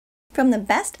From the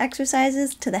best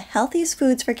exercises to the healthiest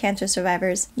foods for cancer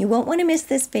survivors, you won't want to miss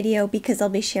this video because I'll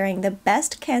be sharing the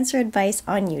best cancer advice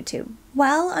on YouTube.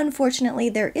 While unfortunately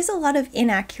there is a lot of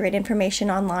inaccurate information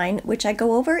online, which I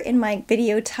go over in my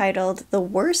video titled The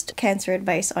Worst Cancer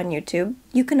Advice on YouTube,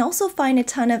 you can also find a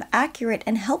ton of accurate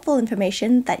and helpful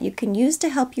information that you can use to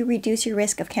help you reduce your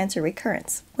risk of cancer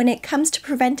recurrence. When it comes to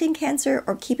preventing cancer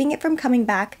or keeping it from coming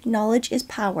back, knowledge is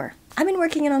power. I've been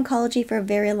working in oncology for a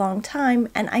very long time,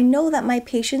 and I know that my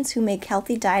patients who make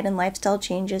healthy diet and lifestyle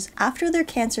changes after their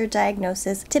cancer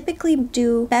diagnosis typically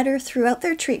do better throughout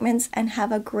their treatments and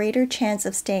have a greater chance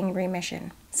of staying in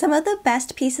remission. Some of the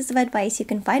best pieces of advice you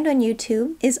can find on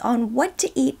YouTube is on what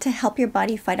to eat to help your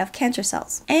body fight off cancer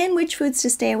cells, and which foods to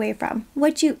stay away from.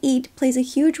 What you eat plays a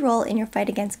huge role in your fight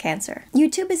against cancer.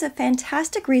 YouTube is a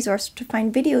fantastic resource to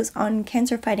find videos on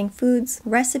cancer-fighting foods,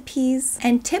 recipes,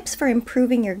 and tips for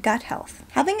improving your gut health.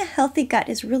 Having a healthy gut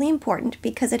is really important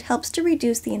because it helps to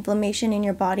reduce the inflammation in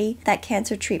your body that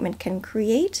cancer treatment can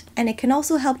create, and it can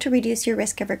also help to reduce your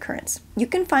risk of recurrence. You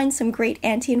can find some great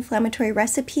anti-inflammatory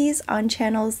recipes on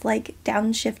channels like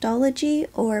Downshiftology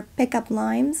or Pick Up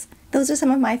Limes. Those are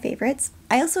some of my favorites.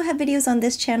 I also have videos on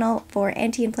this channel for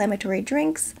anti-inflammatory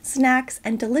drinks, snacks,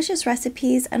 and delicious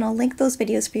recipes, and I'll link those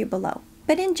videos for you below.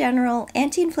 But in general,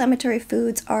 anti-inflammatory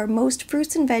foods are most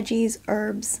fruits and veggies,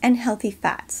 herbs, and healthy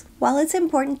fats. While it's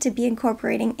important to be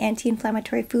incorporating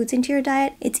anti-inflammatory foods into your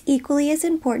diet, it's equally as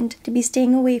important to be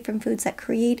staying away from foods that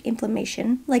create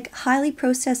inflammation, like highly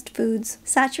processed foods,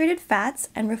 saturated fats,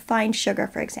 and refined sugar,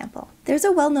 for example. There's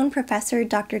a well-known professor,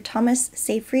 Dr. Thomas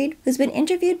Seyfried, who's been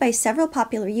interviewed by several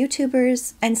popular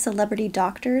YouTubers and celebrity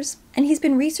doctors, and he's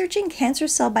been researching cancer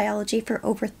cell biology for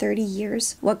over 30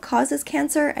 years, what causes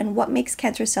cancer and what makes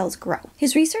cancer cells grow.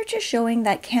 His research is showing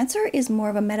that cancer is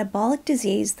more of a metabolic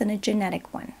disease than a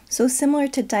genetic one. So similar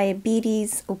to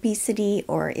diabetes, obesity,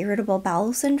 or irritable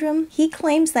bowel syndrome, he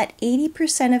claims that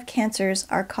 80% of cancers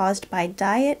are caused by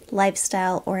diet,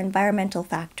 lifestyle, or environmental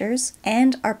factors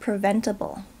and are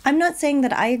preventable. I'm not saying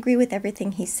that I agree with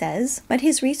everything he says, but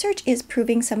his research is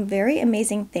proving some very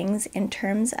amazing things in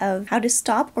terms of how to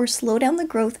stop or slow down the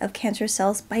growth of cancer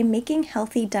cells by making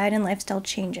healthy diet and lifestyle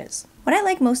changes. What I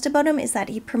like most about him is that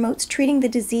he promotes treating the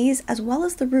disease as well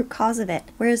as the root cause of it,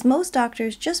 whereas most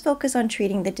doctors just focus on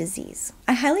treating the disease.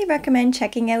 I highly recommend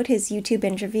checking out his YouTube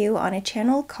interview on a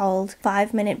channel called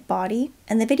 5 Minute Body,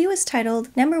 and the video is titled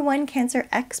 #1 Cancer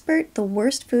Expert: The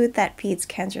Worst Food That Feeds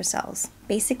Cancer Cells.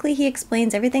 Basically, he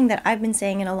explains everything that I've been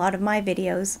saying in a lot of my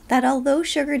videos, that although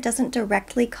sugar doesn't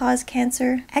directly cause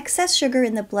cancer, excess sugar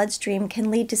in the bloodstream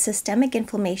can lead to systemic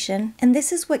inflammation, and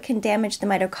this is what can damage the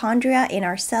mitochondria in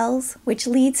our cells, which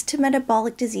leads to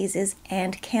metabolic diseases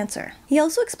and cancer. He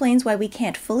also explains why we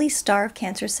can't fully starve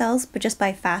cancer cells but just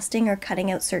by fasting or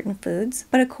cutting out certain foods,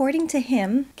 but according to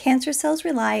him, cancer cells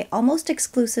rely almost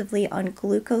exclusively on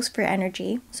glucose for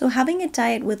energy, so having a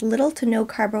diet with little to no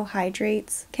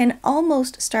carbohydrates can almost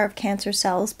starve cancer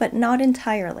cells, but not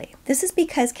entirely. This is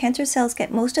because cancer cells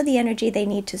get most of the energy they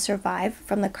need to survive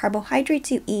from the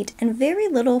carbohydrates you eat and very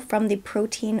little from the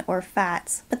protein or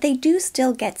fats, but they do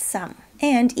still get some.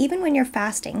 And even when you're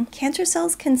fasting, cancer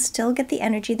cells can still get the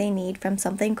energy they need from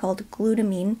something called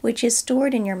glutamine, which is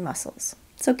stored in your muscles.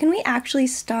 So can we actually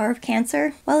starve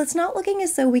cancer? Well, it's not looking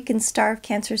as though we can starve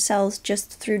cancer cells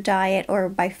just through diet or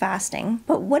by fasting,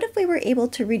 but what if we were able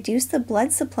to reduce the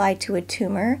blood supply to a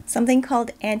tumor, something called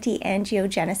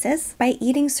anti-angiogenesis, by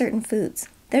eating certain foods?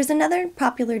 There's another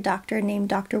popular doctor named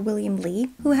Dr. William Li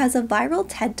who has a viral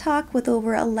TED Talk with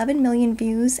over 11 million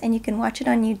views, and you can watch it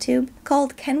on YouTube,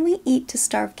 called "Can We Eat to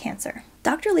Starve Cancer?"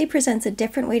 Dr. Li presents a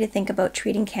different way to think about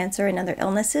treating cancer and other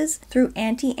illnesses through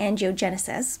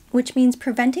anti-angiogenesis, which means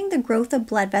preventing the growth of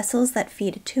blood vessels that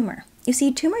feed a tumor. You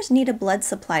see, tumors need a blood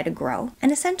supply to grow,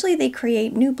 and essentially they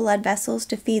create new blood vessels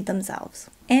to feed themselves.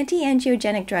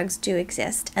 Anti-angiogenic drugs do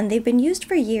exist, and they've been used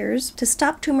for years to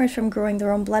stop tumors from growing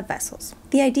their own blood vessels.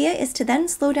 The idea is to then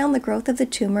slow down the growth of the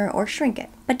tumor or shrink it.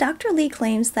 But Dr. Li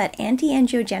claims that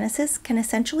anti-angiogenesis can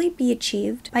essentially be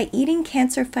achieved by eating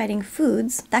cancer-fighting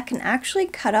foods that can actually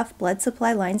cut off blood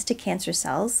supply lines to cancer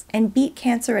cells and beat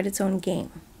cancer at its own game.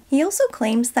 He also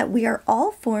claims that we are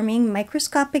all forming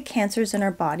microscopic cancers in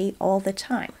our body all the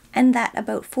time, and that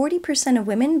about 40% of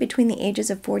women between the ages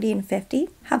of 40 and 50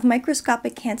 have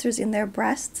microscopic cancers in their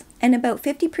breasts, and about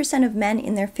 50% of men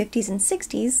in their 50s and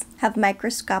 60s have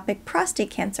microscopic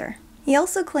prostate cancer. He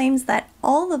also claims that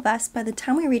all of us, by the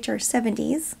time we reach our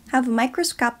 70s, have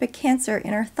microscopic cancer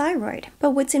in our thyroid.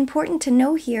 But what's important to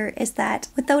know here is that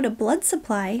without a blood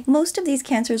supply, most of these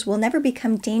cancers will never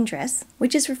become dangerous,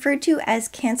 which is referred to as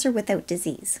cancer without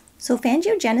disease. So if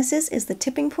angiogenesis is the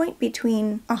tipping point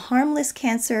between a harmless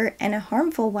cancer and a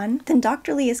harmful one, then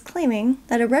Dr. Lee is claiming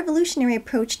that a revolutionary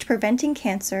approach to preventing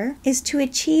cancer is to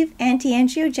achieve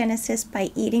anti-angiogenesis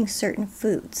by eating certain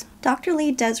foods. Dr.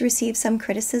 Lee does receive some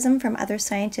criticism from other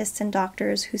scientists and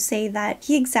doctors who say that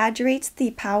he exaggerates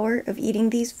the power of eating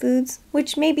these foods,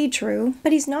 which may be true,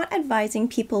 but he's not advising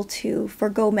people to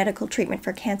forego medical treatment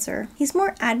for cancer. He's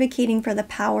more advocating for the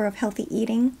power of healthy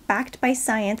eating, backed by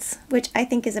science, which I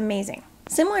think is amazing.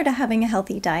 Similar to having a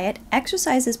healthy diet,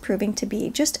 exercise is proving to be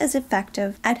just as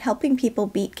effective at helping people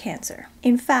beat cancer.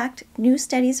 In fact, new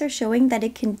studies are showing that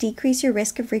it can decrease your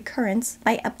risk of recurrence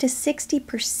by up to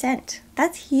 60%.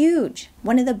 That's huge!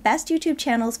 One of the best YouTube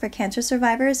channels for cancer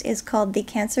survivors is called the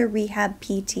Cancer Rehab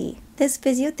PT. This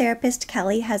physiotherapist,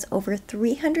 Kelly, has over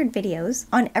 300 videos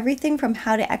on everything from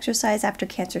how to exercise after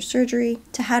cancer surgery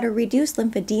to how to reduce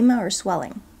lymphedema or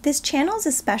swelling. This channel is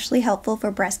especially helpful for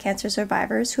breast cancer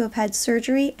survivors who have had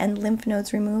surgery and lymph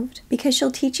nodes removed, because she'll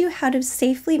teach you how to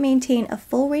safely maintain a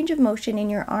full range of motion in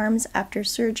your arms after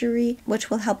surgery,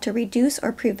 which will help to reduce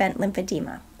or prevent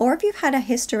lymphedema. Or if you've had a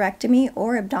hysterectomy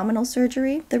or abdominal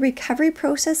surgery, the recovery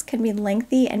process can be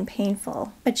lengthy and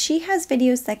painful, but she has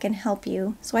videos that can help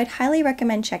you, so I'd highly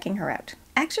recommend checking her out.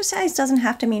 Exercise doesn't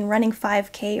have to mean running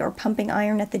 5K or pumping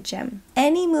iron at the gym.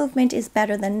 Any movement is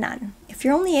better than none. If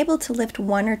you're only able to lift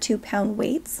 1 or 2 pound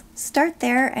weights, start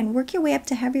there and work your way up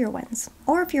to heavier ones.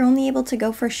 Or if you're only able to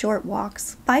go for short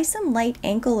walks, buy some light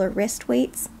ankle or wrist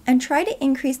weights and try to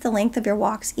increase the length of your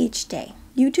walks each day.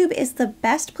 YouTube is the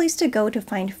best place to go to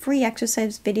find free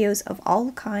exercise videos of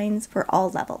all kinds for all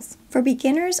levels. For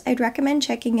beginners, I'd recommend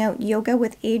checking out Yoga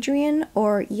with Adriene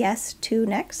or Yes to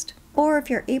Next. Or if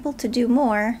you're able to do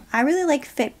more, I really like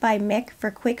Fit by Mick for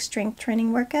quick strength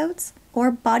training workouts,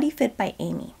 or Body Fit by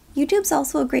Amy. YouTube's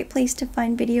also a great place to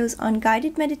find videos on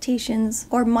guided meditations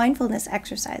or mindfulness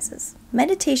exercises.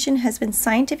 Meditation has been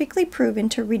scientifically proven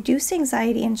to reduce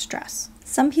anxiety and stress.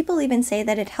 Some people even say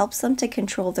that it helps them to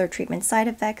control their treatment side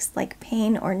effects like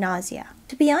pain or nausea.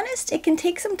 To be honest, it can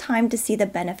take some time to see the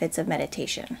benefits of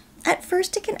meditation. At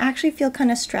first, it can actually feel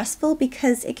kind of stressful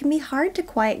because it can be hard to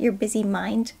quiet your busy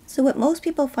mind. So what most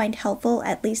people find helpful,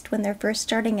 at least when they're first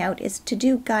starting out, is to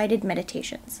do guided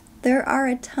meditations. There are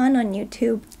a ton on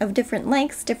YouTube of different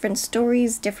lengths, different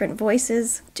stories, different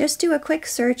voices. Just do a quick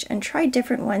search and try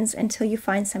different ones until you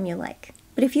find some you like.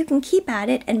 But if you can keep at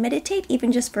it and meditate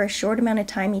even just for a short amount of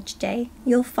time each day,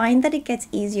 you'll find that it gets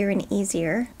easier and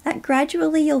easier, that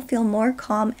gradually you'll feel more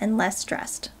calm and less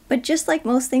stressed. But just like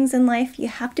most things in life, you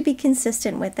have to be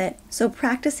consistent with it, so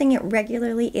practicing it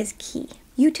regularly is key.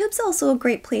 YouTube's also a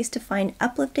great place to find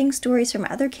uplifting stories from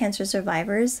other cancer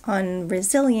survivors on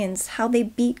resilience, how they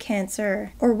beat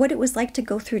cancer, or what it was like to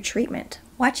go through treatment.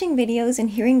 Watching videos and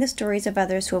hearing the stories of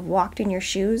others who have walked in your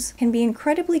shoes can be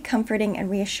incredibly comforting and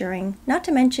reassuring, not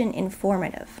to mention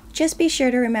informative. Just be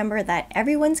sure to remember that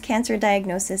everyone's cancer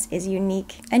diagnosis is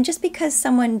unique, and just because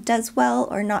someone does well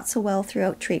or not so well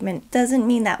throughout treatment doesn't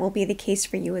mean that will be the case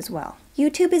for you as well.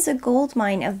 YouTube is a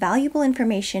goldmine of valuable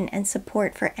information and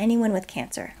support for anyone with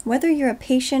cancer. Whether you're a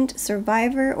patient,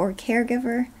 survivor, or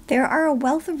caregiver, there are a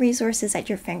wealth of resources at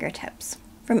your fingertips.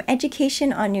 From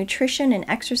education on nutrition and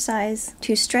exercise,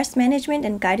 to stress management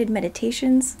and guided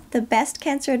meditations, the best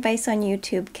cancer advice on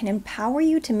YouTube can empower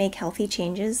you to make healthy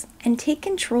changes and take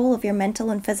control of your mental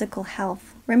and physical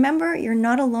health. Remember, you're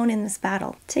not alone in this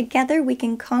battle. Together we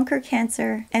can conquer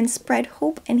cancer and spread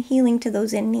hope and healing to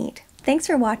those in need. Thanks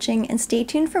for watching, and stay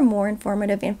tuned for more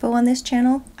informative info on this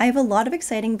channel. I have a lot of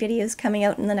exciting videos coming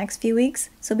out in the next few weeks,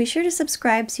 so be sure to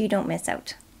subscribe so you don't miss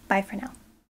out. Bye for now.